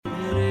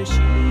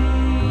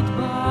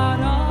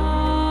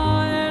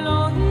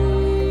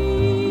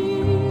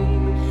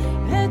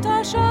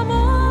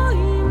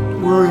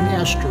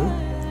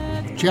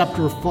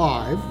chapter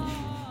 5,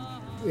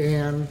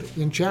 and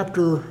in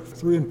chapter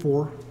 3 and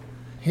 4,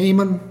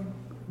 Haman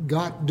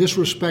got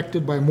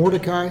disrespected by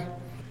Mordecai,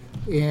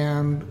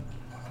 and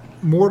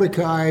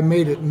Mordecai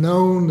made it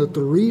known that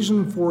the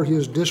reason for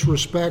his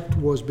disrespect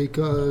was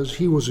because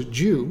he was a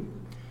Jew.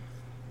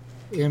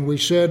 And we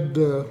said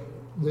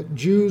that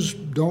Jews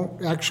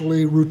don't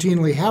actually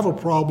routinely have a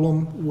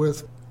problem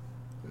with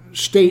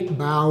state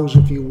bows,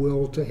 if you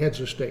will, to heads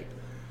of state.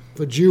 If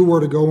a Jew were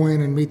to go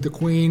in and meet the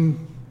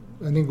queen,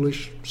 an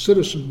English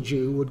citizen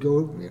Jew would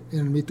go in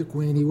and meet the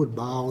queen, he would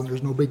bow, and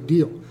there's no big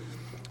deal.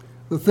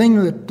 The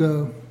thing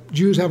that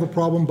Jews have a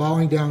problem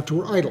bowing down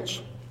to are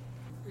idols.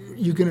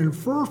 You can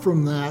infer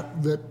from that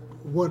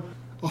what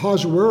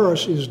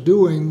Ahasuerus is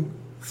doing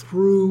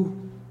through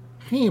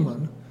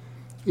Haman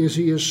is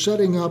he is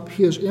setting up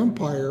his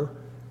empire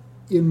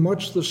in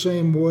much the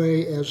same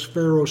way as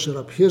Pharaoh set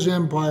up his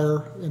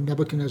empire and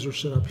Nebuchadnezzar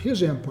set up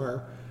his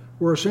empire,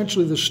 where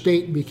essentially the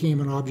state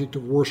became an object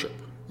of worship.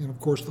 And of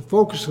course, the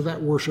focus of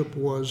that worship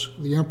was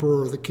the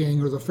emperor or the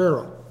king or the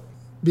pharaoh.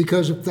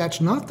 Because if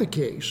that's not the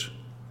case,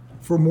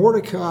 for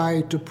Mordecai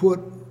to put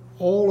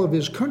all of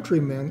his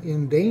countrymen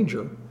in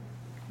danger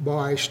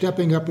by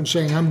stepping up and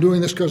saying, I'm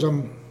doing this because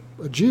I'm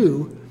a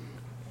Jew,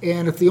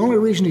 and if the only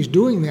reason he's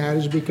doing that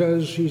is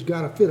because he's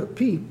got a fit of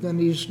pique, then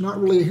he's not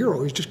really a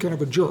hero, he's just kind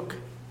of a jerk.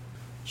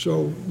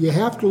 So you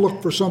have to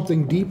look for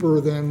something deeper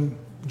than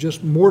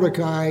just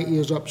Mordecai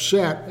is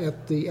upset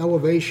at the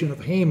elevation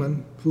of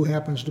Haman, who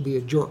happens to be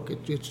a jerk.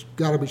 It's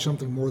got to be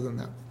something more than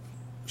that.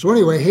 So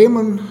anyway,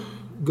 Haman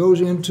goes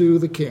into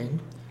the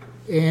king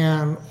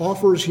and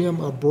offers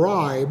him a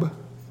bribe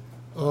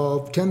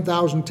of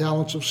 10,000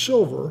 talents of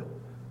silver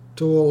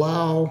to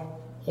allow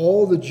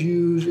all the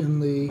Jews in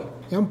the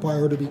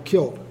empire to be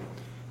killed.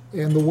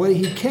 And the way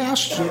he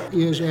casts it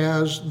is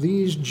as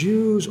these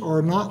Jews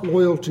are not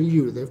loyal to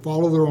you. They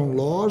follow their own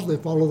laws, they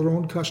follow their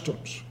own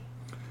customs.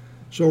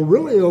 So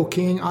really, O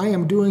king, I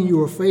am doing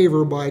you a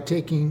favor by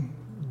taking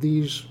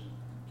these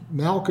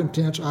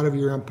malcontents out of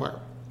your empire.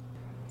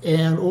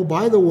 And, oh,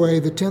 by the way,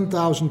 the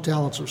 10,000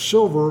 talents of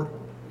silver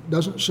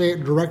doesn't say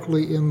it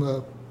directly in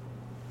the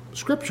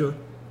scripture,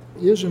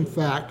 is in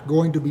fact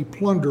going to be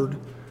plundered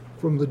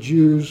from the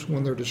Jews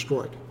when they're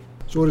destroyed.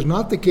 So it is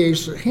not the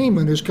case that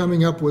Haman is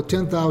coming up with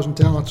 10,000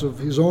 talents of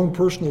his own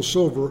personal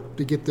silver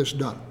to get this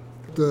done.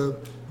 The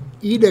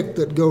edict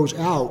that goes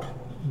out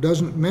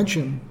doesn't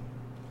mention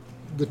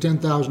the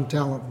 10,000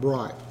 talent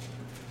bribe.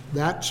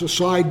 That's a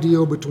side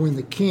deal between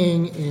the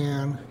king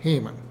and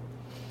Haman.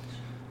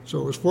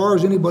 So as far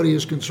as anybody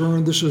is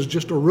concerned, this is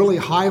just a really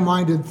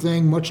high-minded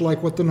thing, much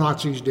like what the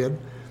Nazis did.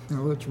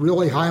 It's a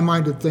really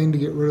high-minded thing to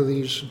get rid of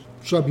these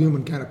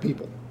subhuman kind of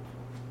people.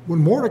 When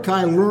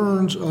Mordecai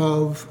learns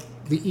of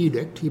the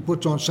edict, he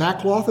puts on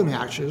sackcloth and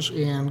ashes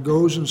and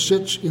goes and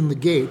sits in the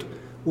gate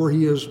where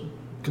he is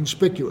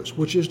conspicuous,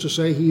 which is to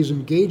say he is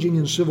engaging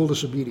in civil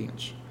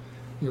disobedience.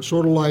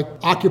 Sort of like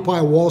Occupy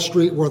Wall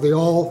Street, where they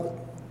all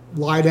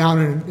lie down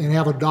and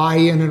have a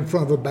die-in in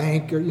front of a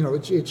bank, or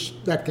it's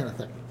that kind of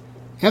thing.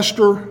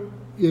 Esther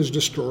is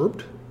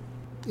disturbed,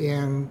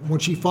 and when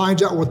she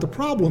finds out what the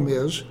problem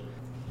is,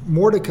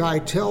 Mordecai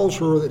tells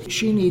her that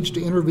she needs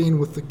to intervene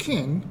with the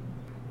king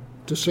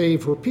to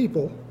save her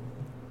people.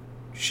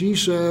 She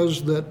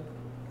says that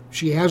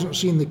she hasn't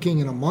seen the king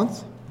in a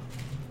month,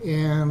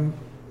 and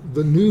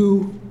the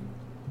new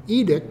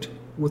edict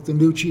with the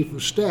new chief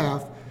of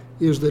staff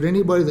is that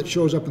anybody that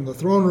shows up in the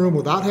throne room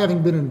without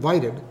having been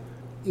invited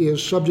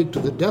is subject to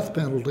the death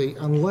penalty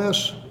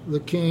unless the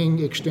king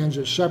extends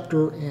his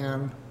scepter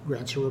and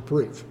grants a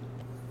reprieve.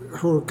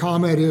 Her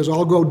comment is,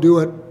 I'll go do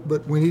it,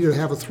 but we need to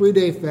have a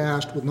 3-day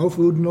fast with no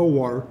food and no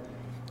water,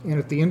 and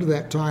at the end of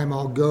that time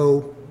I'll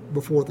go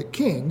before the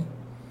king.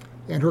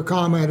 And her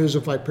comment is,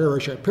 if I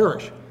perish, I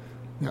perish.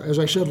 Now, as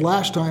I said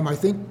last time, I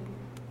think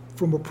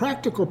from a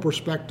practical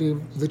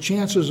perspective, the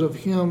chances of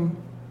him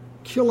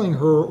killing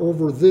her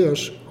over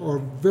this are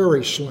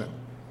very slim.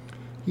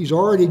 He's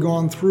already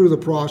gone through the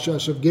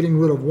process of getting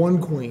rid of one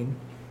queen,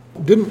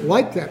 didn't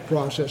like that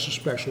process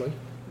especially,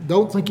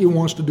 don't think he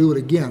wants to do it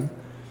again,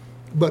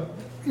 but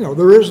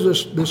there is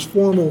this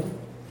formal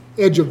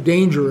edge of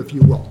danger, if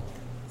you will.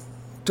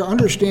 To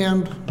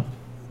understand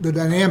the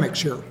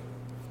dynamics here,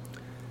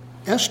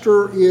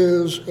 Esther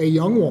is a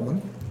young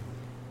woman,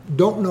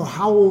 don't know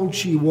how old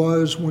she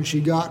was when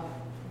she got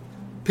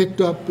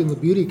picked up in the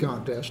beauty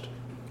contest,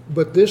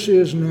 but this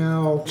is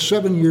now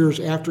 7 years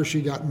after she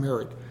got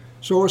married.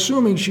 So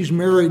assuming she's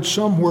married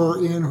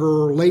somewhere in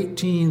her late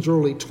teens,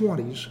 early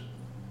 20s,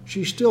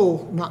 she's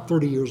still not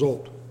 30 years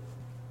old.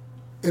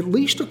 At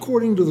least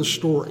according to the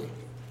story,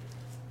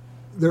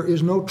 there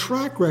is no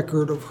track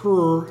record of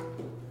her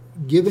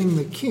giving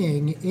the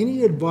king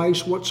any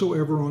advice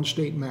whatsoever on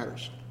state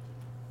matters.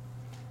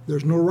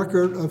 There's no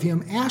record of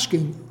him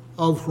asking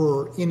of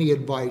her any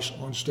advice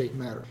on state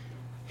matters.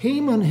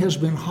 Haman has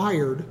been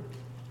hired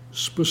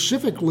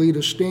specifically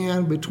to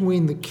stand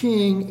between the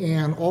king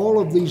and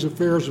all of these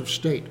affairs of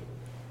state.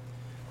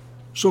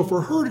 So for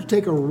her to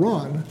take a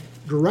run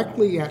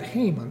directly at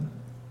Haman,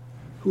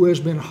 who has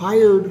been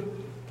hired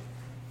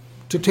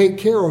to take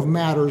care of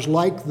matters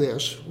like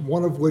this,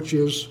 one of which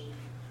is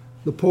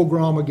the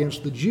pogrom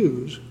against the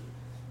Jews.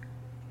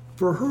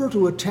 For her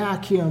to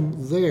attack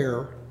him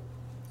there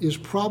is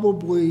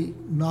probably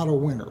not a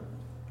winner.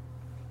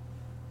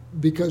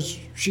 Because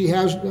she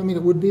has,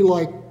 it would be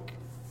like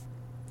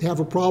have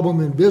a problem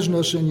in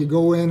business and you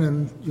go in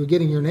and you're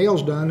getting your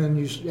nails done and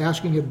you're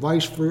asking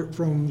advice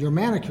from your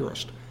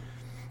manicurist.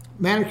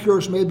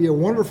 Manicurist may be a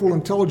wonderful,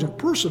 intelligent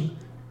person,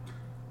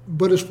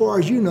 but as far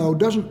as you know,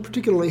 doesn't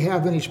particularly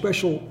have any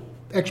special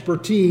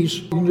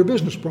expertise in your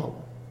business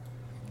problem.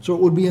 So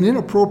it would be an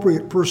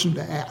inappropriate person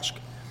to ask.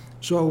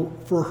 So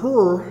for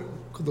her,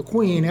 the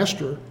queen,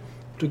 Esther,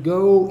 to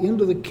go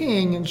into the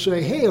king and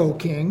say, hey, O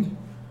king,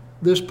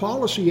 this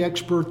policy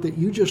expert that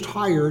you just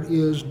hired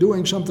is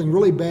doing something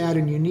really bad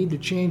and you need to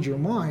change your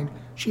mind,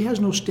 she has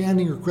no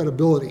standing or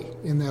credibility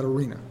in that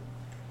arena.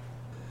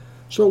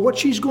 So what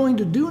she's going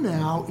to do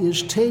now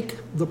is take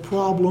the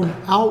problem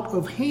out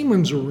of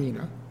Haman's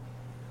arena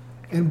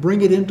and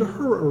bring it into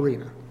her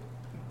arena.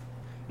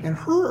 And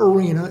her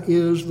arena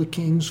is the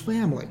king's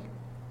family.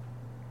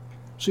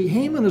 See,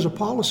 Haman is a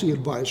policy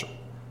advisor.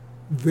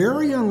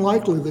 Very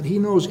unlikely that he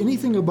knows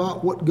anything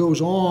about what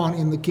goes on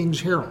in the king's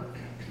harem.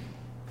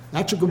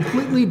 That's a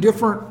completely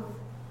different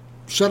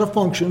set of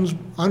functions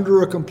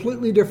under a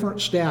completely different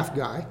staff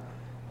guy,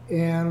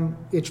 and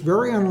it's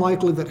very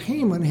unlikely that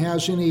Haman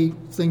has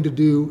anything to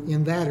do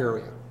in that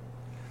area.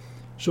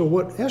 So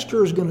what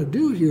Esther is going to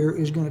do here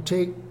is going to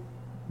take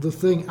the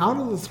thing out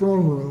of the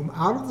throne room,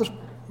 out of the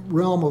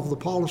realm of the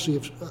policy,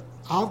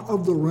 out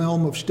of the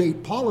realm of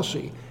state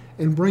policy,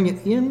 and bring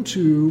it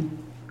into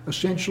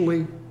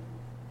essentially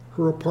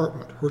her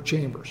apartment, her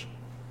chambers,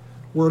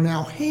 where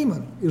now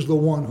Haman is the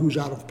one who's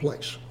out of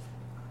place.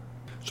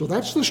 So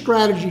that's the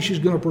strategy she's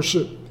going to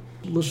pursue.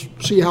 Let's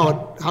see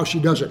how she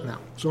does it now.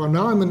 So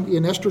now I'm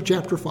in Esther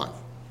chapter 5.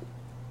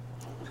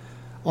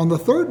 On the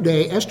third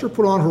day, Esther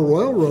put on her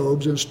royal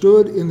robes and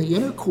stood in the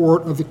inner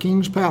court of the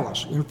king's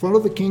palace, in front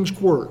of the king's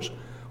quarters,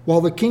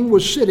 while the king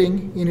was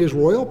sitting in his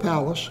royal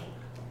palace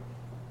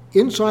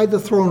inside the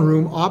throne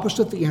room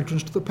opposite the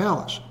entrance to the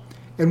palace.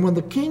 And when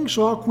the king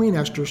saw Queen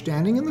Esther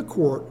standing in the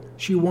court,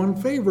 she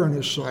won favor in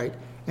his sight,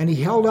 and he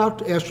held out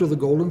to Esther the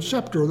golden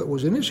scepter that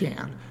was in his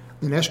hand.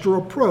 Then Esther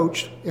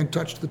approached and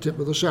touched the tip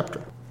of the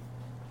scepter.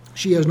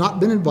 She has not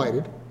been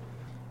invited.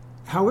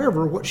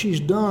 However, what she's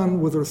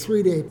done with her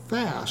 3-day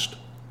fast,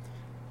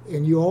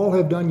 and you all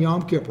have done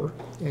Yom Kippur,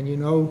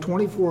 and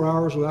 24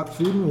 hours without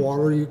food and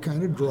water, you're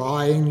kind of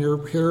dry and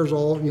your hair's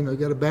all, you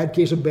got a bad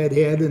case of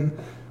bedhead and,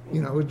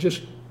 you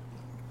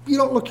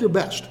don't look your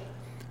best.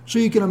 So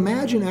you can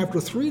imagine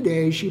after 3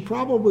 days, she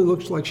probably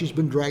looks like she's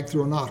been dragged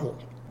through a knothole.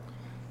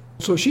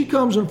 So she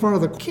comes in front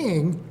of the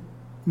king,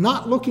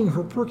 not looking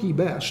her perky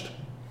best.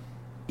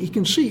 He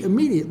can see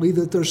immediately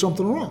that there's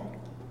something wrong.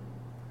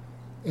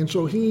 And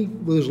so he,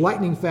 with his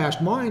lightning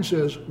fast mind,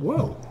 says,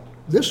 whoa,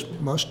 this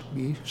must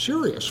be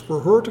serious for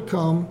her to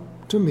come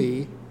to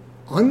me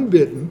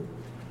unbidden,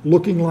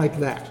 looking like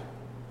that.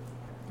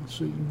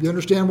 So you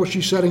understand what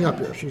she's setting up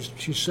here.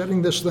 She's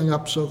setting this thing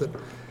up so that,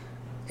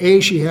 A,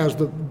 she has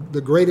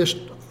the greatest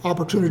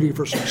opportunity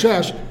for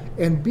success,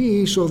 and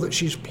B, so that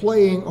she's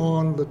playing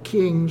on the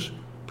king's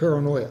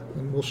paranoia.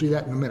 And we'll see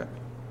that in a minute.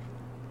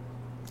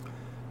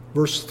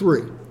 Verse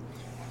 3,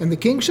 and the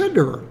king said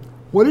to her,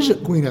 what is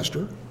it, Queen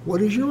Esther?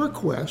 What is your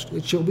request?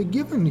 It shall be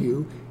given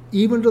you,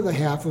 even to the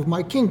half of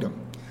my kingdom.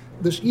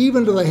 This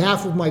even to the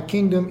half of my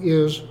kingdom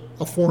is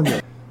a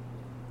formula.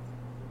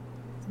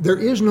 There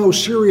is no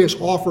serious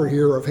offer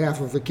here of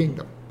half of the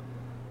kingdom.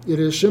 It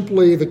is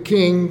simply the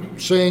king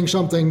saying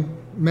something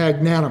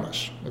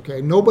magnanimous.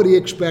 Okay, nobody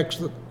expects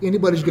that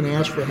anybody's going to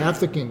ask for half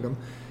the kingdom.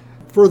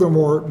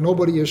 Furthermore,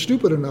 nobody is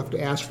stupid enough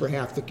to ask for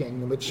half the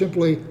kingdom. It's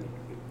simply,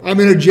 I'm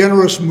in a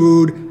generous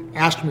mood,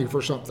 ask me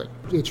for something.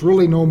 It's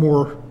really no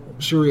more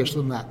serious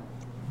than that.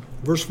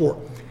 Verse 4,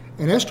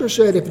 and Esther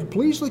said, if it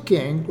please the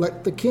king,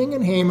 let the king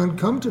and Haman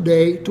come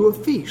today to a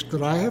feast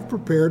that I have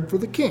prepared for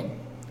the king.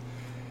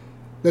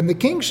 Then the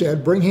king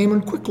said, bring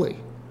Haman quickly,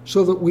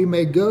 so that we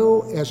may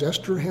go as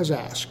Esther has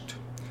asked.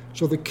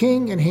 So the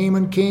king and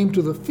Haman came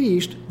to the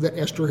feast that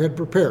Esther had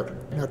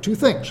prepared. Now, 2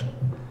 things.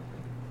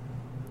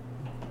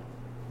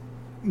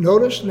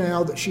 Notice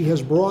now that she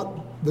has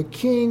brought the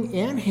king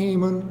and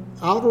Haman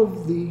out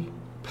of the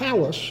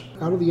palace,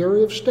 out of the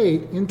area of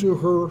state, into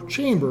her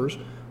chambers,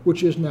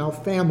 which is now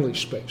family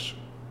space.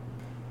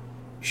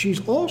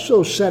 She's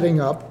also setting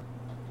up,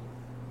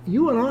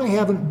 you and I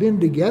haven't been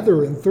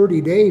together in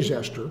 30 days,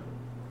 Esther,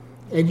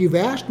 and you've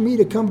asked me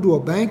to come to a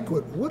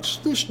banquet. What's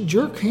this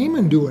jerk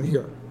Haman doing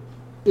here?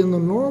 In the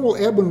normal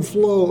ebb and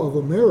flow of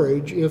a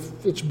marriage,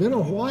 if it's been a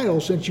while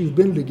since you've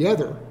been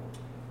together,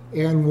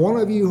 and one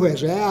of you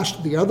has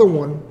asked the other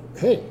one,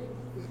 hey,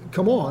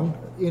 come on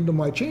into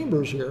my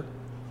chambers here,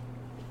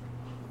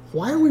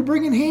 why are we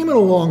bringing Haman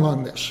along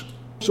on this?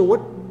 So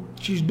what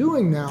she's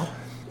doing now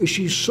is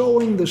she's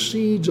sowing the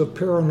seeds of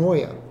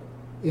paranoia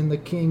in the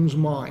king's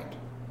mind.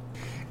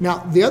 Now,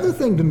 the other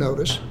thing to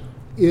notice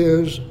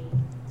is,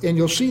 and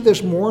you'll see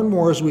this more and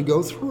more as we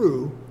go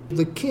through,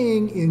 The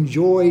king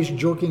enjoys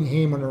jerking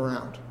Haman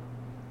around.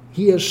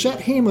 He has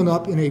set Haman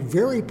up in a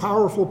very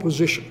powerful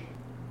position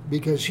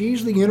because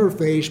he's the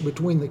interface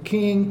between the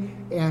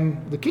king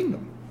and the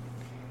kingdom.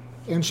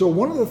 And so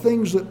one of the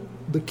things that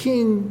the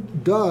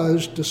king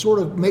does to sort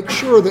of make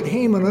sure that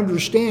Haman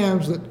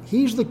understands that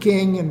he's the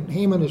king and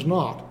Haman is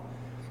not,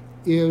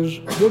 is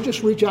he'll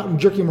just reach out and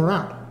jerk him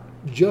around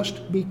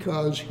just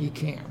because he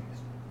can.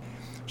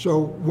 So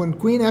when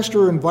Queen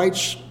Esther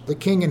invites the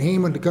king and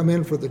Haman to come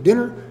in for the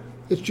dinner,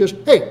 it's just,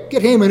 hey,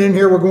 get Haman in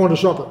here, we're going to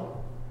supper.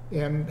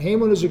 And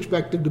Haman is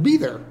expected to be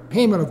there.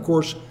 Haman, of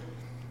course,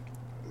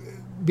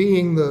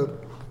 being the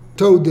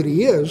toad that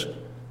he is,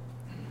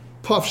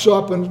 puffs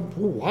up and,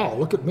 oh, wow,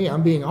 look at me,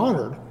 I'm being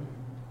honored.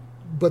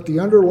 But the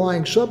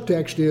underlying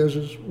subtext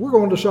is we're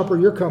going to supper,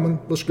 you're coming,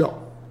 let's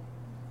go.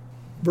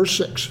 Verse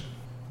 6.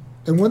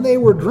 And when they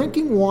were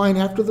drinking wine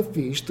after the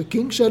feast, the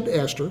king said to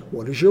Esther,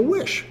 what is your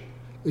wish?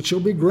 It shall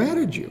be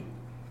granted you.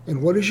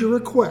 And what is your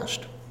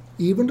request?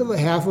 Even to the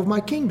half of my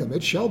kingdom,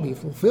 it shall be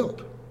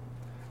fulfilled.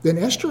 Then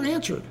Esther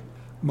answered,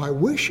 my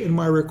wish and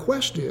my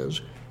request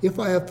is, if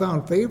I have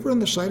found favor in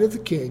the sight of the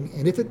king,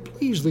 and if it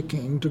please the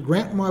king to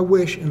grant my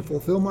wish and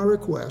fulfill my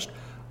request,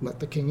 let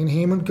the king and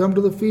Haman come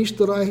to the feast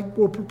that I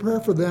will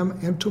prepare for them,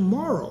 and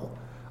tomorrow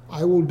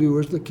I will do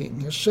as the king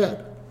has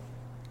said.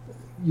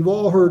 You've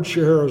all heard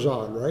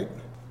Scheherazade, right?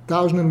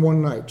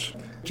 1001 Nights.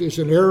 It's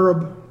an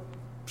Arab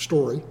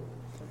story.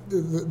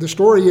 The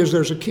story is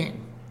there's a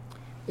king,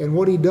 and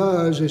what he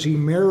does is he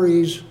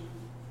marries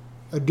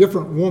a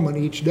different woman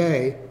each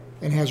day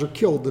and has her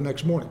killed the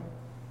next morning.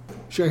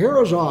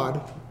 Scheherazade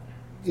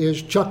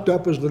is chucked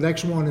up as the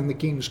next one in the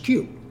king's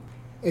queue,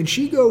 and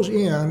she goes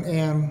in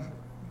and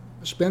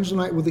spends the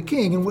night with the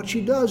king, and what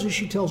she does is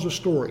she tells a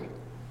story.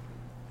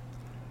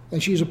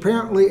 And she's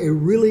apparently a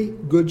really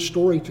good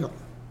storyteller.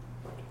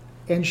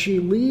 And she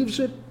leaves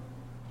it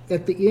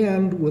at the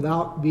end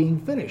without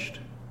being finished.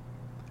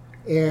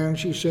 And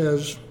she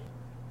says,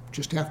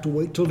 just have to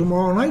wait till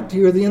tomorrow night to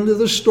hear the end of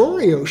the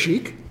story, O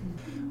Sheik.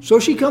 So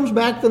she comes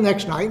back the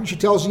next night and she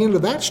tells the end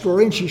of that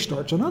story and she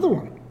starts another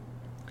one.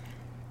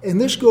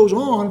 And this goes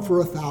on for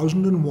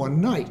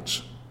 1001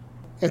 nights.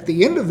 At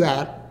the end of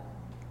that,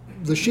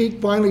 the sheik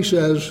finally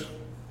says,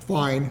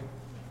 fine,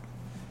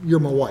 you're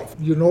my wife.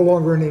 You're no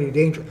longer in any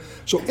danger.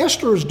 So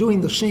Esther is doing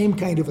the same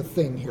kind of a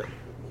thing here.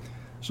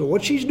 So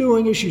what she's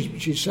doing is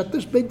she's set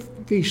this big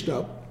feast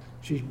up.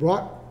 She's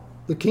brought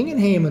the king and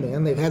Haman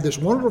in. They've had this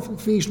wonderful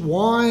feast,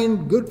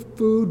 wine, good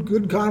food,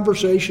 good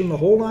conversation, the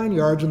whole 9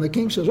 yards. And the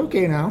king says,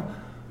 okay, now,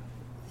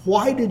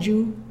 why did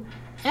you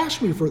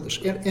ask me for this?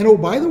 And oh,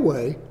 by the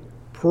way,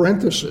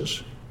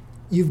 parenthesis,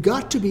 you've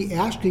got to be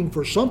asking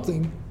for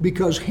something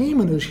because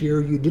Haman is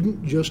here. You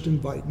didn't just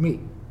invite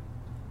me.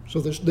 So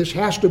this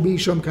has to be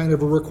some kind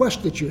of a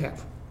request that you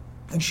have.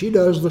 And she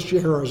does the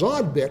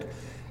Scheherazade bit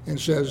and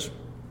says,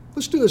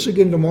 let's do this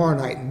again tomorrow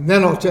night, and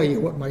then I'll tell you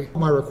what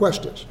my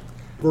request is.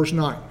 Verse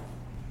 9.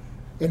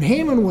 And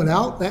Haman went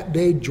out that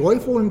day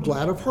joyful and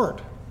glad of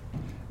heart.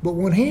 But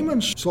when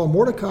Haman saw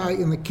Mordecai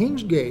in the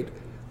king's gate,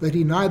 that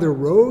he neither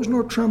rose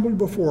nor trembled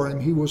before him,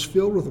 he was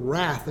filled with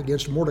wrath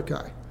against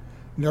Mordecai.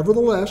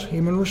 Nevertheless,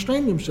 Haman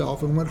restrained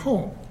himself and went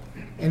home.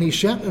 And he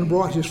sent and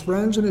brought his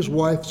friends and his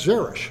wife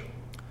Zeresh.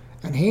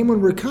 And Haman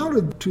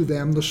recounted to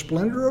them the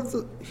splendor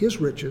of his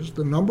riches,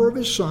 the number of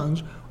his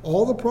sons,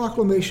 all the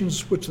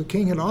proclamations which the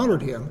king had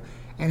honored him,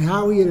 and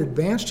how he had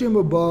advanced him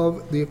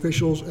above the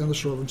officials and the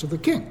servants of the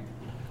king.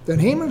 Then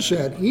Haman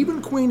said,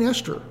 even Queen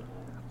Esther,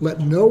 let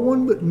no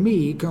one but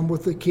me come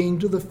with the king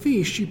to the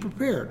feast she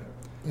prepared.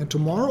 And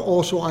tomorrow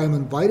also I am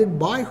invited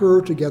by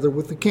her together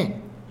with the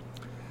king.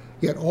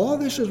 Yet all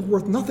this is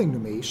worth nothing to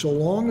me, so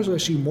long as I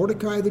see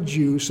Mordecai the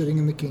Jew sitting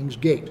in the king's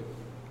gate.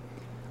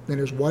 Then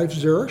his wife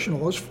Zeresh and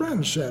all his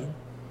friends said,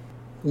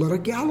 let a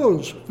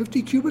gallows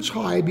 50 cubits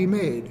high be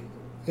made,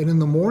 and in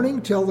the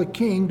morning tell the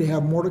king to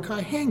have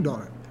Mordecai hanged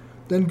on it.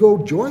 Then go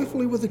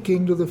joyfully with the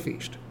king to the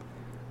feast.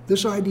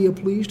 This idea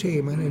pleased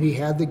Haman, and he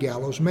had the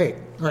gallows made.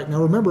 All right,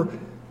 now remember,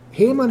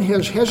 Haman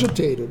has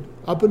hesitated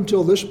up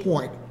until this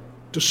point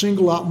to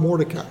single out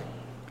Mordecai.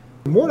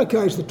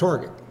 Mordecai is the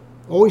target,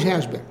 always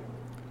has been.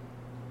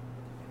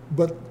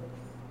 But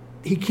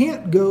he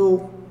can't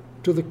go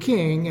to the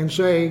king and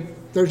say,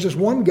 there's this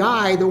one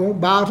guy that won't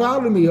bow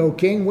down to me, O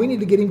king, we need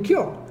to get him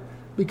killed.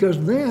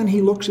 Because then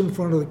he looks in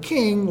front of the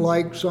king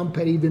like some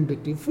petty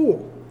vindictive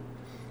fool.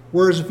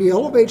 Whereas if he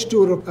elevates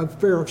to an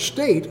affair of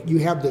state, you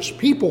have this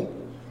people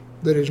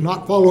that is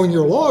not following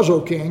your laws,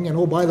 O king, and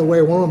oh, by the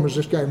way, one of them is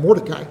this guy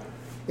Mordecai,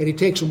 and he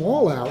takes them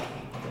all out,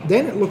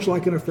 then it looks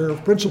like an affair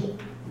of principle.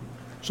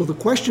 So the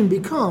question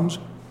becomes,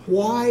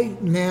 why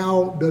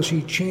now does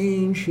he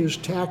change his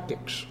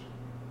tactics?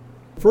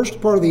 First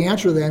part of the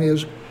answer then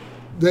is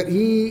that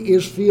he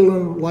is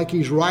feeling like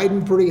he's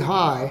riding pretty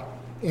high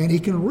and he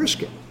can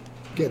risk it.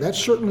 Okay, that's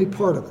certainly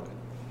part of it.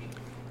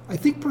 I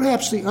think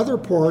perhaps the other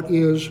part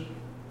is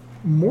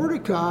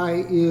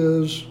Mordecai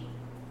is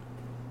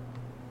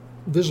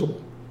visible.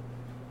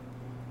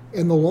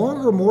 And the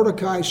longer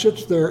Mordecai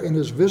sits there and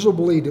is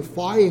visibly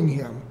defying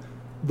him,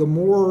 the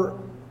more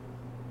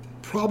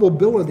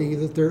probability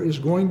that there is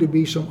going to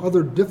be some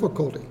other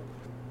difficulty.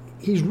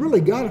 He's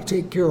really got to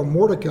take care of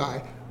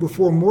Mordecai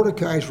before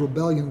Mordecai's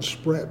rebellion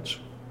spreads.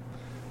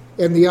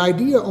 And the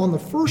idea on the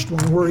first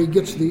one, where he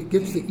gets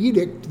the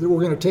edict that we're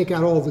going to take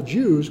out all the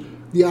Jews,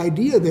 the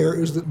idea there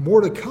is that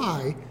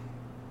Mordecai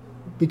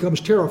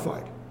becomes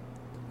terrified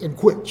and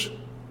quits.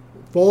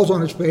 Falls on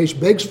his face,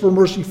 begs for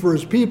mercy for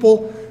his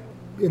people.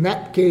 In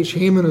that case,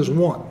 Haman is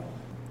won.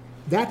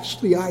 That's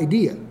the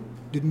idea.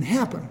 Didn't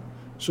happen.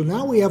 So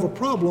now we have a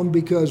problem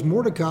because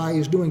Mordecai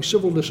is doing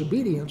civil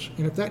disobedience,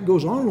 and if that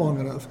goes on long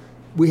enough,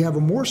 we have a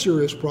more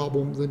serious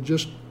problem than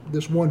just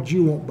this one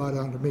Jew won't bow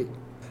down to me.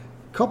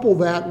 Couple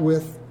that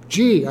with,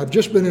 I've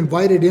just been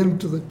invited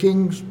into the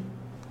king's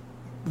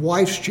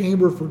wife's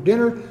chamber for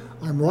dinner.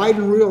 I'm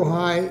riding real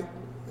high.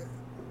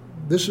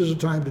 This is the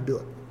time to do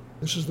it.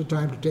 This is the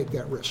time to take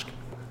that risk.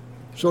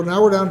 So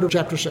now we're down to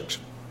chapter 6.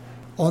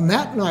 On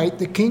that night,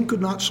 the king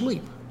could not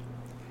sleep,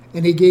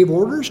 and he gave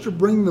orders to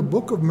bring the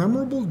book of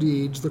memorable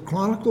deeds, the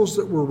chronicles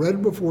that were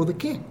read before the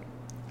king.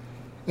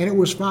 And it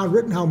was found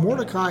written how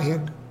Mordecai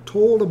had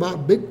told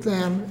about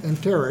Bigthan and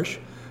Teresh,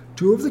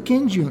 two of the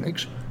king's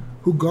eunuchs,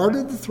 who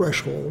guarded the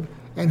threshold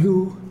and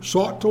who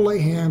sought to lay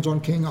hands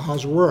on King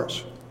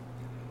Ahasuerus.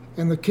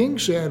 And the king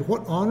said,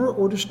 "What honor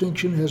or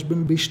distinction has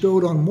been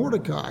bestowed on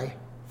Mordecai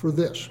for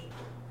this?"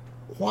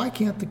 Why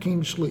can't the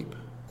king sleep?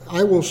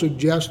 I will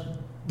suggest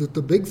that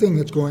the big thing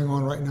that's going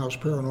on right now is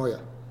paranoia,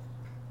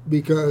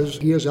 because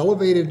he has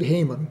elevated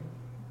Haman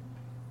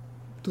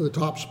to the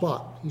top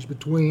spot. He's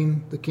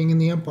between the king and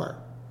the empire.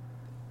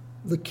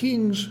 The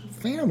king's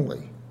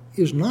family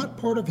is not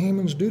part of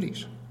Haman's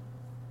duties.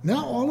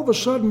 Now all of a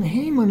sudden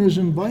Haman is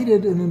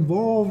invited and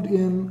involved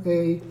in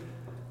a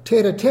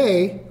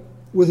tete-a-tete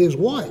with his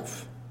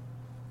wife.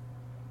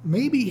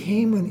 Maybe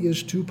Haman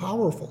is too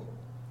powerful.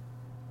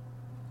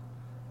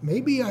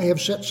 Maybe I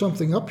have set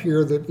something up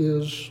here that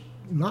is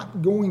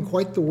not going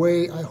quite the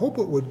way I hope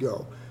it would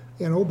go.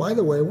 And oh, by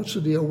the way, what's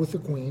the deal with the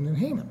queen and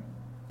Haman?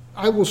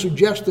 I will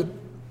suggest that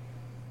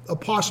a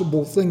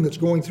possible thing that's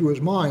going through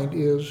his mind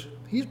is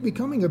he's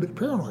becoming a bit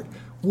paranoid,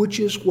 which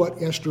is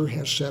what Esther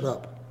has set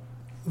up.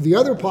 The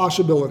other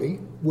possibility,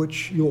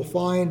 which you'll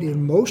find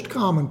in most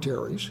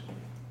commentaries,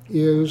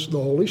 is the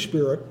Holy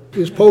Spirit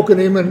is poking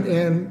him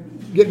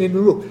and getting him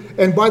to move.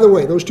 And by the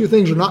way, those two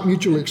things are not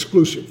mutually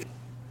exclusive.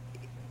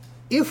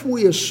 If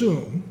we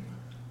assume,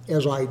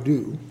 as I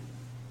do,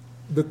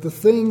 that the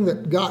thing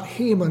that got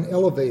Haman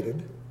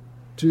elevated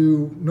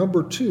to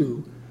number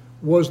 2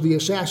 was the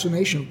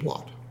assassination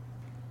plot.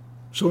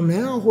 So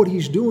now what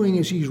he's doing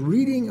is he's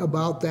reading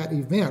about that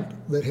event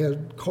that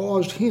had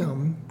caused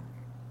him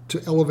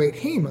to elevate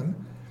Haman,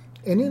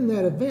 and in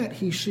that event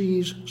he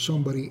sees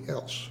somebody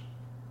else,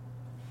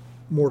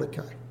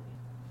 Mordecai.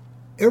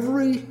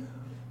 Every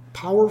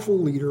powerful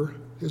leader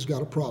has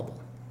got a problem.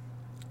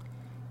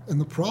 And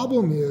the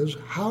problem is,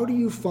 how do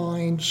you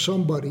find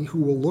somebody who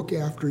will look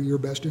after your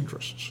best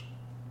interests?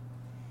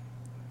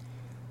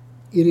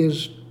 It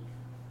is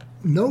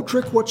no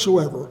trick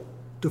whatsoever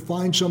to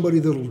find somebody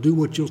that'll do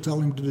what you'll tell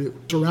him to do.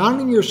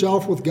 Surrounding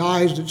yourself with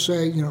guys that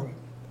say,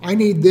 I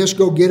need this,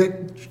 go get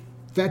it,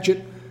 fetch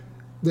it,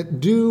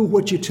 that do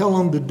what you tell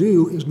them to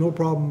do is no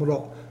problem at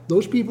all.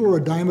 Those people are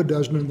a dime a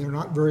dozen and they're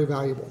not very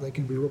valuable. They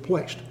can be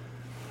replaced.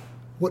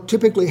 What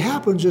typically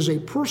happens is a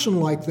person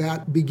like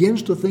that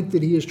begins to think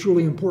that he is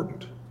truly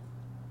important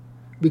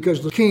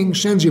because the king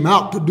sends him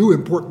out to do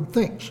important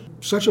things.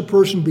 Such a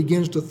person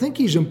begins to think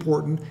he's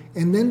important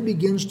and then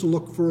begins to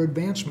look for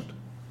advancement.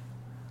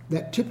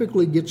 That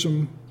typically gets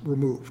them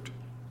removed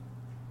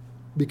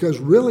because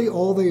really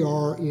all they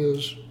are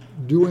is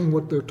doing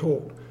what they're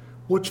told.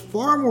 What's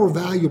far more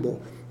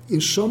valuable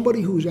is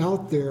somebody who's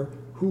out there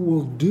who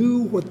will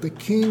do what the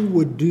king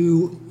would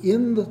do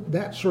in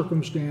that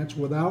circumstance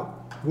without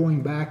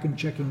going back and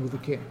checking with the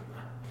king.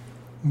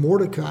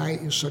 Mordecai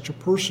is such a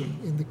person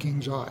in the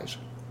king's eyes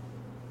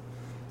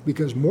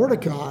because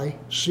Mordecai,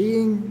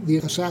 seeing the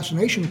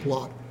assassination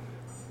plot,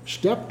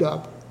 stepped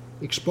up,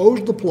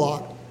 exposed the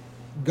plot,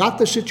 got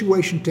the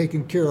situation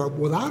taken care of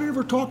without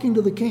ever talking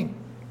to the king.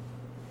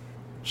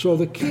 So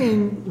the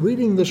king,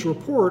 reading this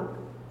report,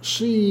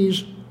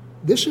 sees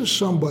this is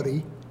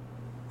somebody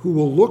who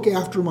will look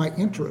after my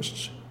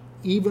interests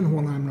even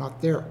when I'm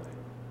not there.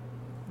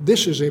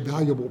 This is a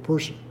valuable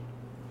person.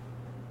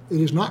 It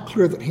is not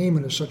clear that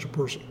Haman is such a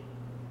person.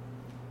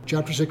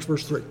 Chapter 6,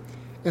 verse 3.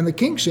 And the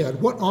king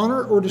said, "What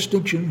honor or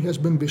distinction has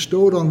been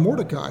bestowed on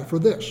Mordecai for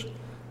this?"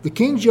 The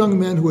king's young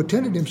men who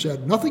attended him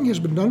said, "Nothing has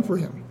been done for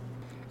him."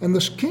 And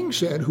the king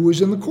said, "Who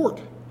is in the court?"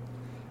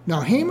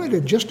 Now Haman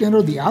had just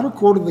entered the outer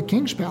court of the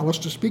king's palace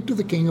to speak to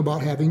the king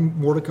about having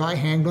Mordecai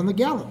hanged on the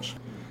gallows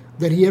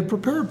that he had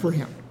prepared for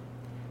him.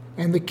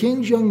 And the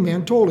king's young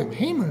men told him,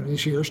 "Haman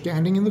is here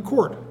standing in the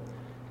court."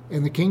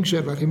 And the king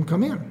said, "Let him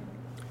come in."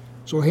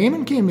 So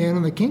Haman came in,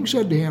 and the king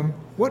said to him,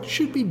 "What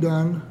should be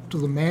done to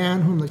the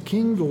man whom the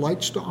king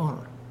delights to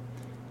honor?"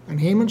 And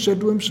Haman said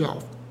to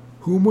himself,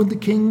 "Whom would the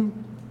king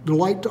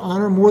delight to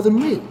honor more than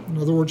me?" In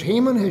other words,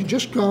 Haman has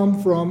just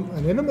come from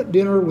an intimate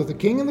dinner with the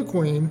king and the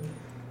queen,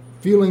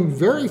 feeling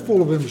very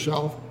full of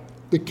himself,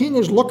 The king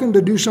is looking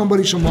to do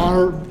somebody some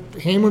honor.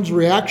 Haman's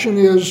reaction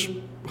is,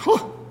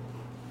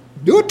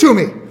 do it to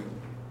me.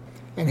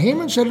 And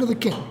Haman said to the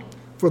king,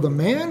 for the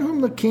man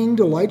whom the king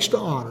delights to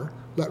honor,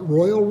 let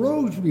royal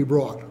robes be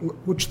brought,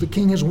 which the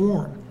king has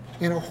worn,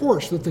 and a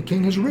horse that the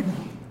king has ridden,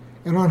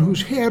 and on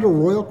whose head a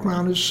royal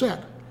crown is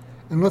set.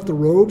 And let the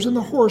robes and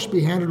the horse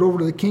be handed over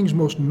to the king's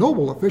most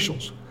noble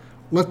officials.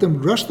 Let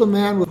them dress the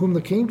man with whom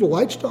the king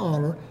delights to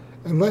honor,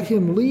 and let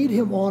him lead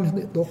him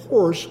on the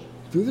horse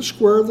through the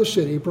square of the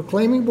city,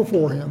 proclaiming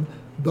before him,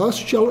 thus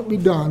shall it be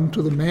done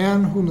to the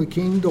man whom the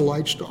king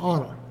delights to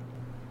honor.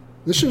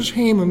 This is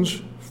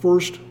Haman's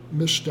first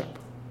misstep.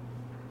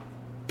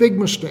 Big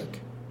mistake.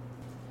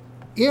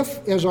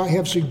 If, as I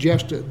have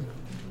suggested,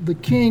 the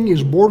king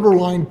is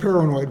borderline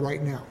paranoid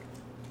right now,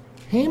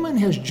 Haman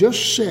has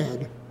just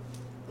said,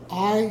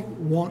 I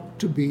want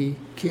to be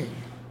king.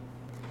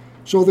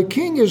 So the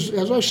king is,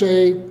 as I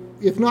say,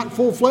 if not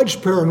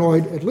full-fledged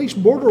paranoid, at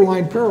least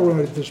borderline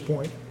paranoid at this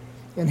point.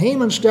 And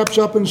Haman steps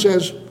up and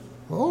says,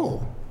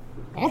 oh,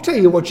 I'll tell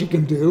you what you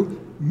can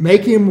do.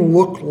 Make him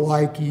look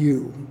like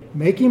you.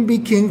 Make him be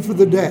king for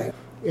the day.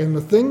 And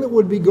the thing that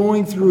would be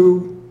going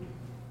through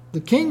the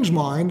king's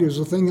mind is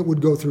the thing that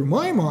would go through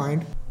my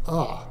mind.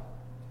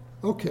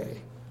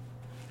 Okay,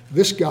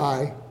 this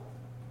guy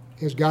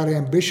has got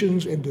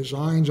ambitions and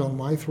designs on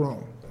my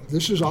throne.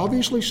 This is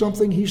obviously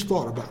something he's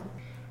thought about.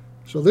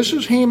 So this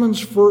is Haman's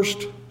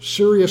first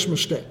serious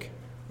mistake.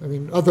 I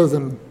mean, other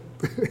than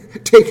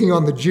taking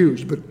on the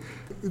Jews, but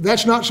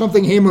that's not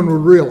something Haman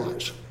would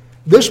realize.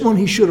 This one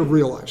he should have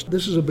realized.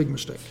 This is a big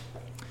mistake,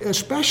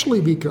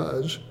 especially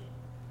because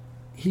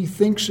he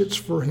thinks it's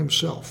for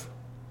himself.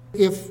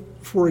 If,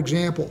 for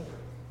example,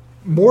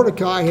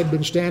 Mordecai had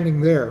been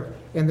standing there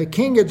and the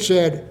king had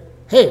said,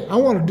 hey, I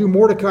want to do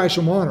Mordecai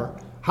some honor.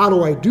 How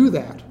do I do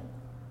that?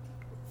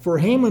 For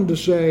Haman to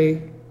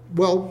say,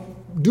 well,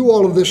 do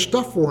all of this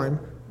stuff for him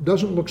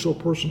doesn't look so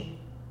personal.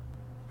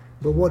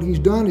 But what he's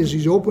done is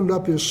he's opened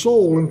up his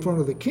soul in front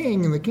of the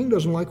king, and the king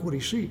doesn't like what he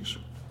sees.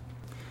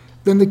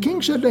 Then the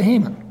king said to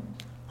Haman,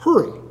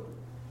 hurry,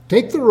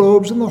 take the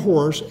robes and the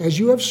horse, as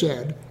you have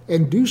said,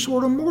 and do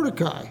so to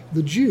Mordecai,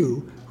 the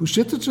Jew, who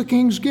sits at the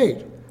king's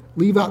gate.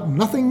 Leave out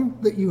nothing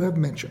that you have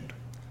mentioned.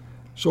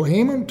 So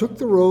Haman took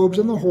the robes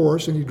and the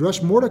horse, and he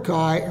dressed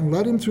Mordecai and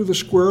led him through the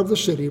square of the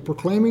city,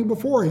 proclaiming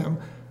before him,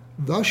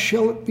 thus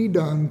shall it be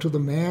done to the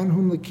man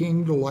whom the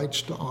king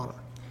delights to honor.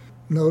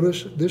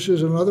 Notice, this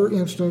is another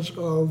instance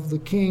of the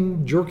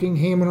king jerking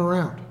Haman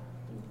around.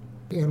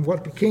 And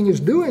what the king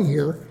is doing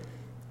here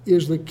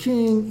is the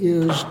king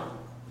is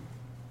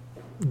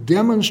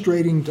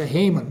demonstrating to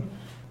Haman,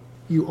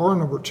 you are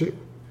number two.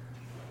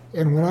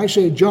 And when I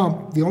say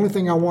jump, the only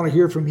thing I want to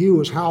hear from you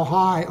is how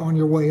high on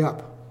your way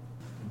up.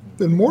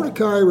 Then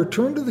Mordecai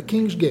returned to the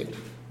king's gate,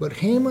 but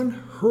Haman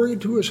hurried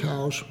to his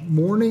house,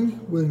 mourning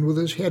with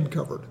his head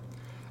covered.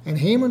 And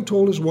Haman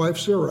told his wife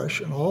Zeresh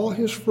and all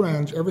his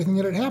friends everything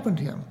that had happened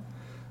to him.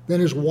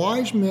 Then his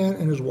wise men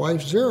and his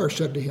wife Zeresh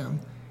said to him,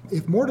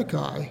 if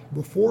Mordecai,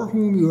 before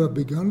whom you have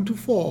begun to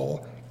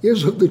fall,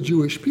 is of the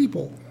Jewish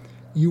people,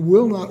 you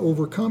will not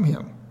overcome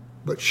him,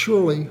 but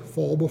surely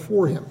fall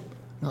before him.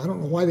 Now, I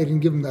don't know why they didn't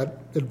give him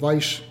that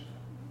advice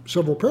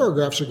several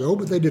paragraphs ago,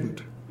 but they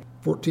didn't.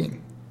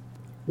 14.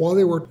 While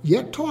they were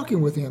yet talking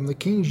with him, the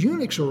king's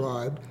eunuchs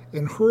arrived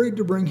and hurried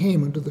to bring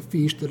Haman to the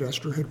feast that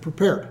Esther had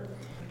prepared.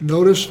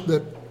 Notice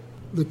that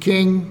the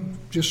king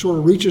just sort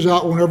of reaches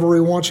out whenever he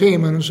wants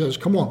Haman and says,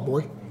 come on,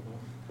 boy.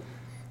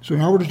 So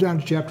now we're just down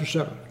to chapter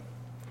 7.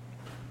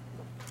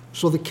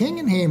 So the king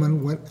and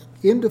Haman went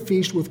in to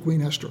feast with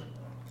Queen Esther.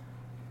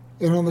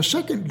 And on the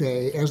second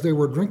day, as they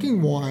were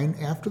drinking wine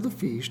after the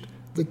feast,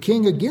 the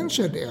king again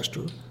said to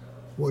Esther,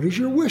 what is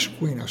your wish,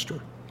 Queen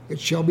Esther? It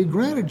shall be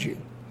granted you.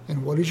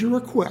 And what is your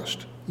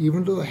request?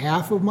 Even to the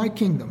half of my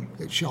kingdom,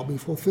 it shall be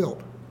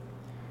fulfilled.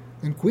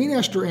 And Queen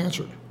Esther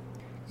answered,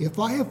 if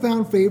I have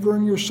found favor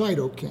in your sight,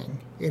 O king,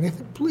 and if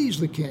it please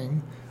the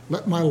king,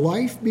 let my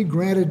life be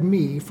granted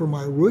me for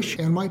my wish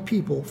and my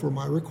people for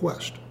my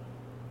request.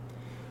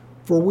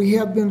 For we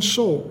have been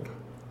sold,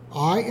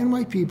 I and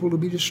my people, to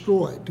be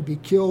destroyed, to be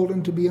killed,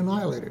 and to be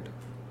annihilated.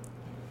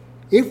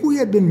 If we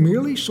had been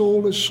merely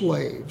sold as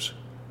slaves,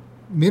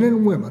 men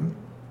and women,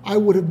 I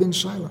would have been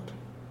silent.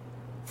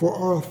 For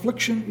our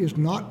affliction is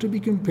not to be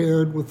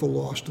compared with the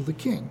loss to the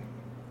king.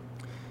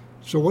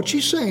 So what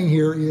she's saying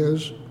here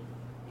is,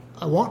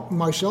 I want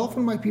myself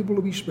and my people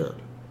to be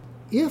spared.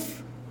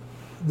 If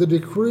the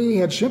decree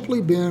had simply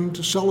been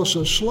to sell us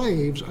as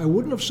slaves, I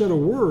wouldn't have said a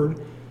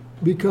word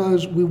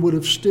because we would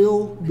have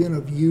still been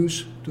of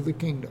use to the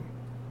kingdom.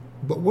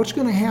 But what's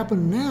going to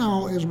happen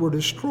now as we're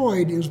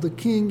destroyed is the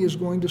king is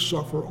going to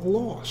suffer a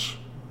loss.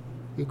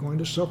 He's going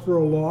to suffer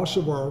a loss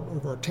of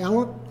our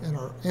talent and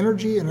our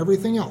energy and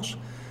everything else.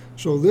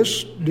 So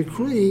this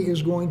decree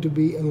is going to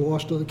be a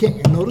loss to the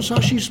king. And notice how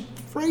she's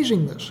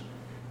phrasing this.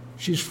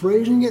 She's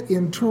phrasing it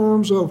in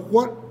terms of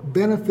what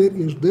benefit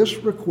is this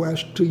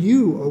request to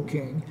you, O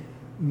king,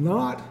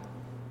 not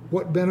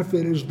what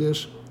benefit is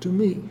this to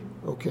me,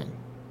 O king.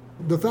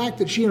 The fact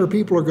that she and her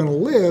people are going to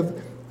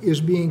live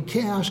is being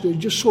cast as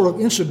just sort of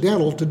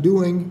incidental to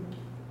doing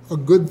a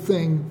good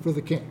thing for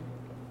the king.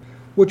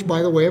 Which,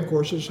 by the way, of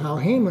course, is how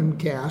Haman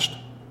cast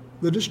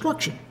the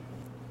destruction,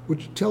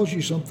 which tells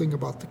you something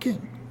about the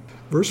king.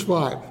 Verse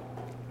 5.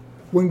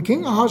 When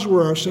King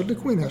Ahasuerus said to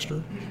Queen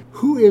Esther,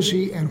 "Who is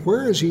he and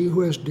where is he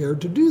who has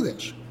dared to do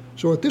this?"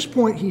 So at this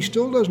point, he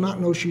still does not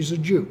know she's a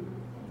Jew.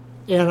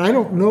 And I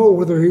don't know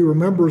whether he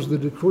remembers the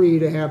decree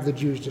to have the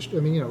Jews,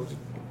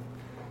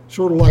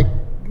 sort of like,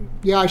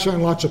 yeah, I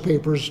signed lots of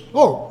papers.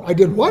 Oh, I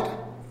did what?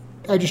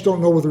 I just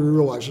don't know whether he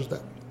realizes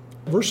that.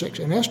 Verse 6,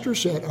 and Esther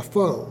said, a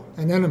foe,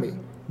 an enemy,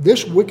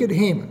 this wicked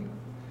Haman.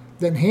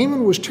 Then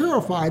Haman was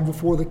terrified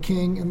before the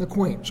king and the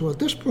queen. So at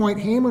this point,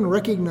 Haman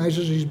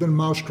recognizes he's been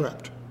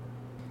mousetrapped.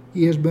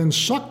 He has been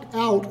sucked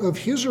out of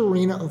his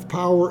arena of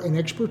power and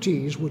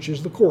expertise, which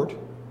is the court,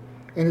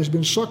 and has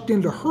been sucked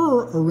into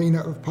her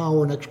arena of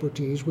power and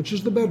expertise, which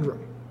is the bedroom.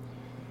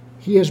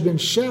 He has been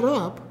set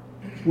up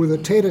with a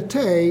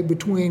tete-a-tete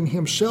between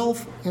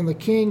himself and the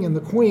king and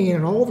the queen,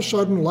 and all of a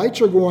sudden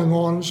lights are going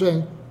on and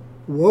saying,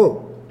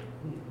 whoa,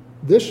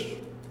 this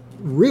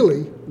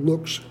really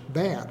looks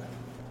bad.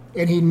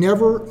 And he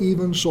never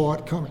even saw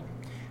it coming.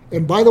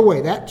 And by the way,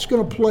 that's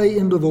going to play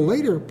into the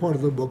later part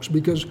of the books,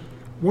 because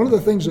one of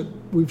the things that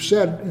we've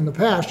said in the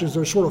past is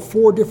there's sort of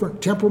 4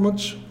 different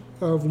temperaments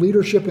of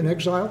leadership in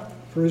exile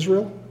for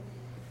Israel.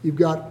 You've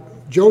got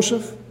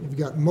Joseph, you've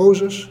got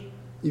Moses,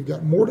 you've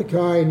got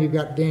Mordecai, and you've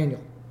got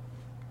Daniel,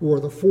 who are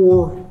the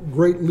 4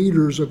 great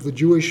leaders of the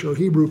Jewish or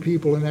Hebrew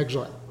people in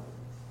exile.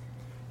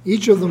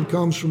 Each of them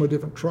comes from a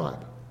different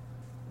tribe.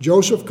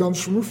 Joseph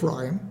comes from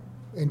Ephraim,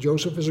 and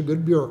Joseph is a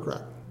good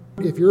bureaucrat.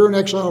 If you're in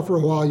exile for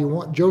a while, you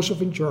want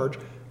Joseph in charge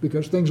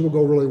because things will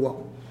go really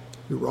well.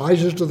 He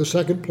rises to the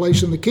second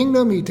place in the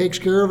kingdom. He takes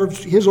care of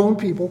his own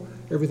people.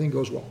 Everything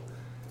goes well.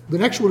 The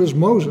next one is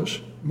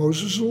Moses.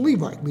 Moses is a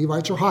Levite.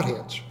 Levites are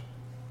hotheads.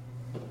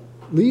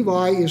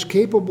 Levi is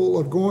capable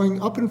of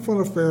going up in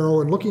front of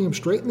Pharaoh and looking him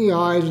straight in the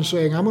eyes and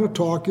saying, I'm going to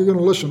talk, you're going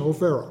to listen, O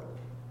Pharaoh.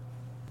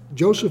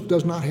 Joseph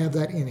does not have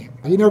that in him.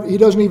 He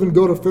doesn't even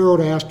go to Pharaoh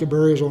to ask to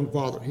bury his own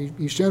father.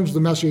 He sends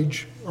the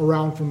message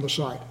around from the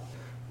side.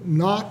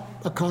 Not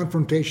a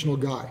confrontational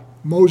guy.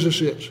 Moses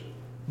is.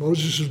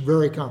 Moses is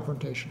very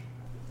confrontational.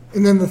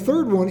 And then the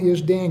third one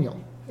is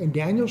Daniel. And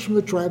Daniel's from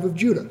the tribe of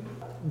Judah.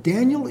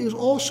 Daniel is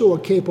also a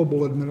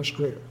capable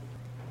administrator.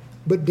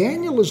 But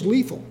Daniel is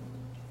lethal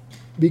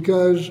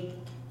because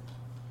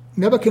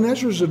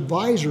Nebuchadnezzar's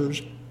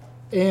advisors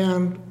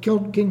and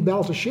King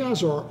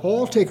Belteshazzar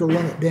all take a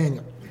run at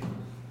Daniel.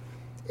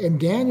 And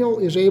Daniel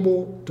is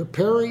able to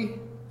parry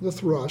the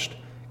thrust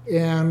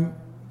and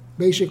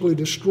basically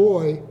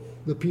destroy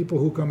the people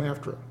who come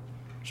after him.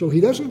 So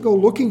he doesn't go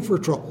looking for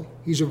trouble.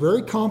 He's a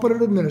very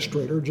competent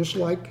administrator, just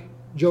like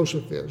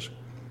Joseph is.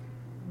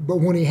 But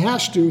when he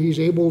has to, he's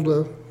able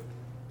to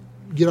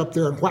get up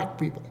there and whack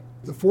people.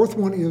 The fourth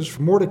one is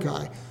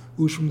Mordecai,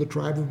 who's from the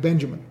tribe of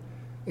Benjamin.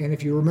 And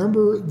if you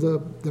remember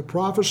the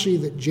prophecy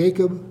that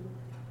Jacob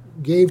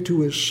gave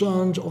to his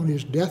sons on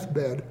his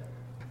deathbed,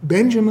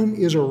 Benjamin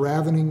is a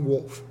ravening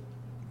wolf.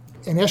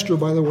 And Esther,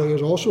 by the way,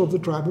 is also of the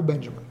tribe of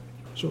Benjamin.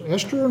 So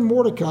Esther and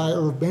Mordecai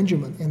are of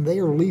Benjamin, and they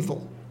are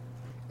lethal.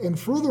 And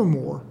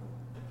furthermore,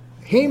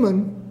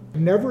 Haman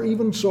never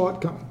even saw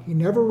it coming. He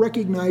never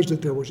recognized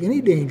that there was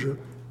any danger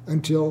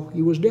until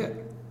he was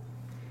dead.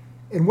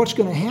 And what's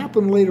going to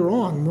happen later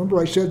on, remember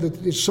I said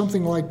that it's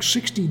something like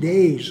 60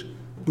 days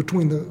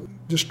between the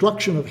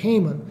destruction of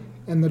Haman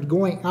and the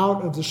going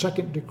out of the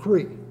second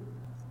decree.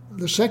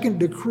 The second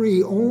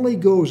decree only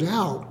goes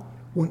out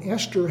when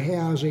Esther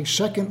has a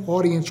second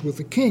audience with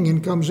the king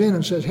and comes in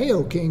and says, hey,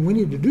 O king, we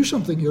need to do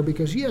something here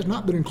because he has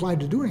not been inclined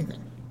to do anything.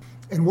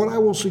 And what I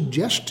will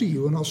suggest to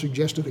you, and I'll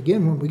suggest it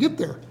again when we get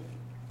there,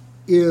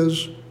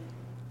 is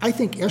I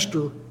think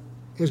Esther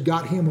has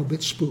got him a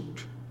bit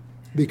spooked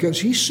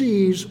because he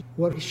sees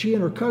what she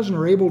and her cousin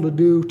are able to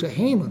do to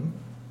Haman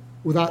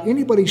without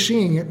anybody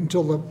seeing it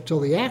until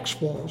the axe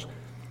falls.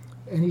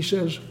 And he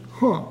says,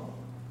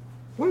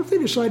 what if they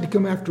decide to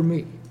come after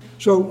me?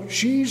 So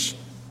she's,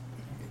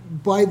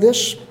 by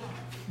this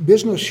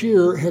business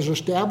here, has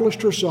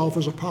established herself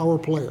as a power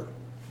player.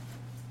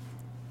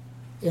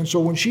 And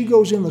so when she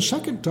goes in the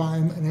second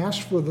time and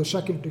asks for the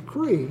second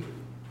decree,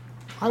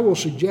 I will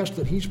suggest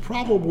that he's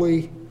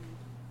probably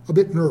a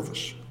bit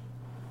nervous,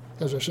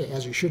 as I say,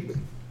 as he should be.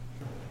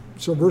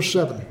 So verse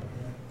 7.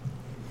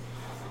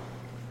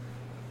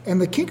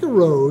 And the king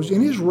arose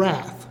in his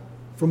wrath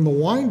from the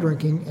wine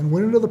drinking and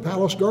went into the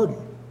palace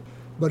garden.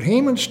 But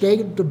Haman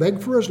stayed to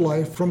beg for his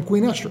life from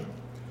Queen Esther,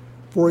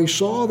 for he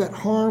saw that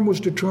harm was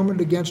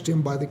determined against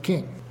him by the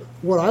king.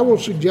 What I will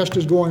suggest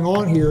is going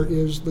on here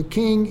is the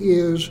king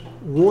is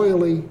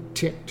royally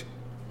ticked.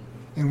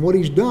 And what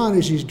he's done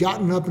is he's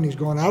gotten up and he's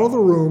gone out of the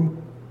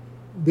room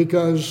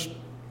because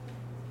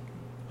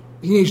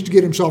he needs to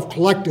get himself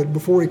collected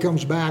before he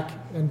comes back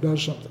and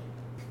does something.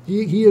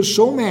 He is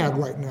so mad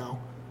right now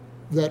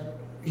that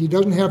he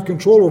doesn't have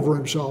control over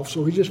himself,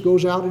 so he just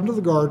goes out into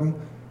the garden,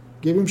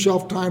 give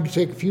himself time to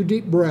take a few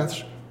deep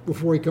breaths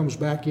before he comes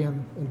back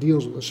in and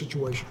deals with the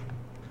situation.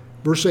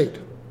 Verse 8.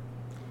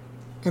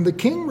 And the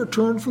king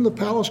returned from the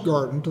palace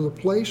garden to the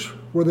place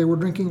where they were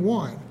drinking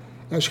wine,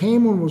 as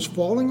Haman was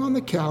falling on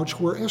the couch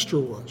where Esther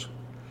was.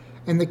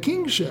 And the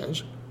king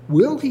says,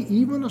 will he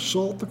even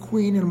assault the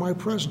queen in my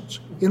presence,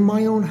 in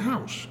my own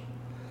house?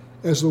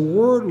 As the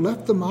word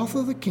left the mouth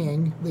of the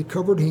king, they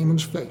covered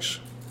Haman's face.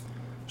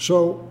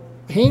 So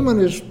Haman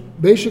is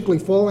basically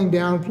falling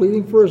down,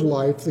 pleading for his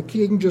life. The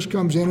king just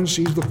comes in and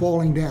sees the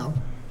falling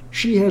down.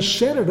 She has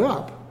set it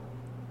up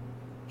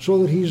so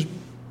that he's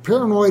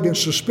paranoid and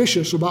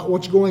suspicious about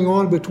what's going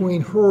on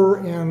between her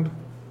and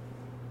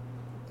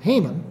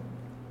Haman.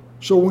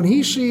 So when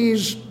he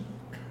sees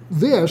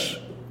this,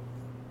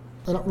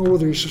 I don't know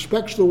whether he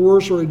suspects the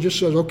worst or he just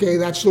says, okay,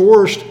 that's the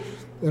worst,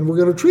 and we're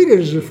going to treat it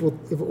as if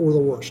it were the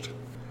worst.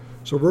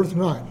 So verse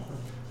 9.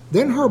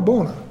 Then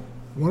Harbona,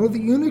 one of the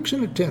eunuchs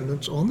in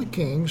attendance on the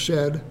king,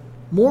 said,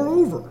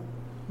 moreover,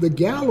 the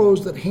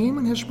gallows that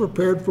Haman has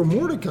prepared for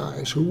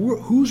Mordecai,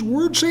 whose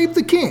word saved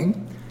the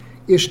king,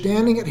 is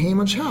standing at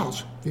Haman's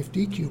house,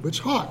 50 cubits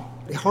high.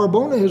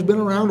 Harbona has been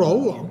around all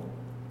along.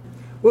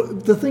 Well,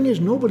 the thing is,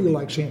 nobody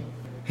likes Haman.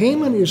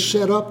 Haman is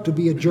set up to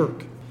be a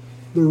jerk.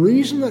 The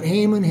reason that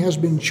Haman has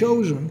been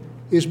chosen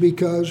is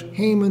because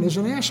Haman is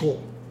an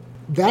asshole.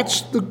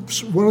 That's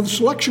one of the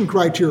selection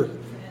criteria.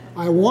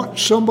 I want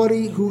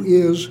somebody who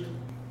is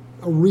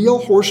a real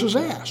horse's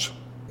ass.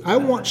 I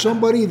want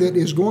somebody that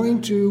is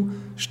going to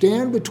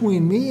stand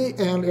between me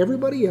and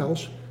everybody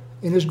else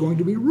and is going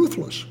to be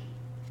ruthless.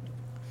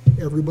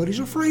 Everybody's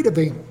afraid of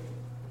Haman.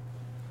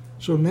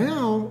 So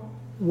now,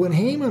 when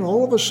Haman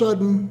all of a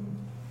sudden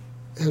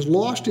has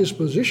lost his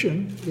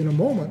position in a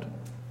moment,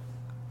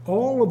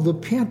 all of the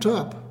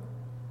pent-up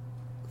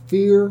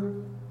fear,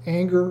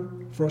 anger,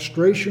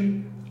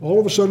 frustration, all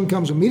of a sudden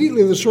comes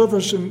immediately to the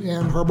surface,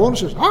 and Harbona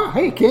says,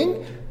 hey,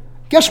 king,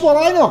 guess what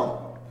I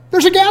know?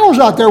 There's a gallows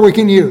out there we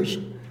can use.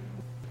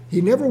 He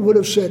never would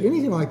have said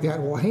anything like that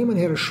while Haman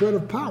had a shred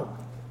of power.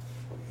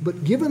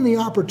 But given the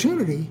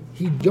opportunity,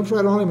 he jumps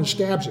right on him and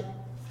stabs him.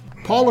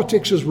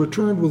 Politics has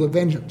returned with a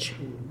vengeance.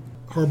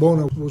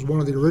 Harbona was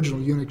one of the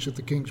original eunuchs at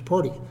the king's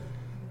party,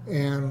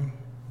 and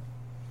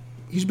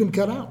he's been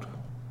cut out.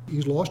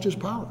 He's lost his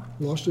power,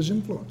 lost his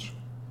influence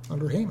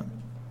under Haman.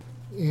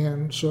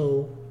 And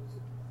so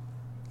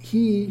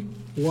he,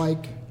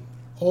 like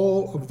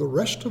all of the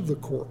rest of the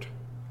court,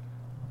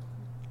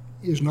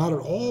 is not at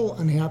all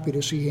unhappy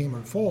to see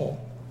Haman fall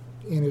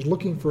and is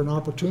looking for an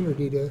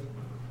opportunity to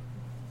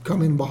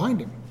come in behind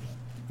him.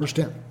 Verse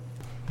 10.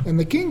 And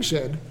the king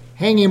said,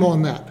 hang him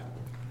on that.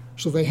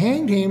 So they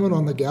hanged Haman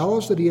on the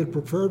gallows that he had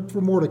prepared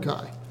for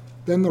Mordecai.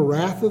 Then the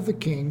wrath of the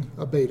king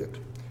abated.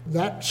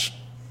 That's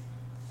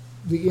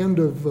the end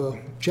of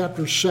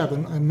chapter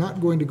 7. I'm not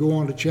going to go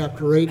on to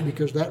chapter 8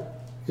 because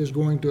that is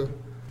going to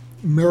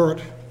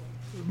merit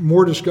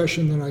more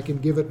discussion than I can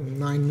give it in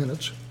 9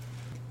 minutes.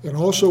 And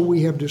also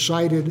we have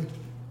decided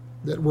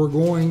that we're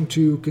going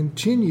to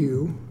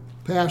continue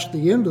past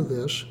the end of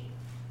this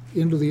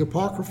into the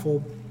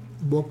apocryphal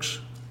books.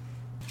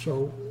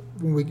 So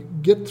when we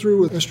get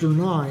through with Esther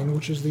 9,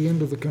 which is the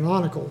end of the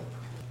canonical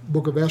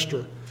book of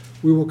Esther,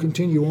 we will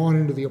continue on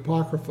into the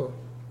apocrypha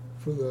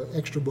for the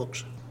extra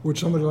books. Would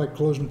somebody like to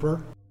close in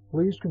prayer?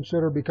 Please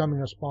consider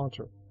becoming a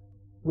sponsor.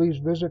 Please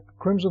visit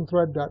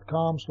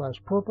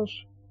crimsonthread.com/purpose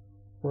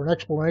for an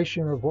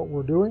explanation of what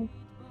we're doing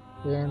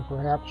and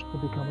perhaps to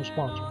become a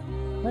sponsor.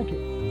 Thank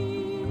you.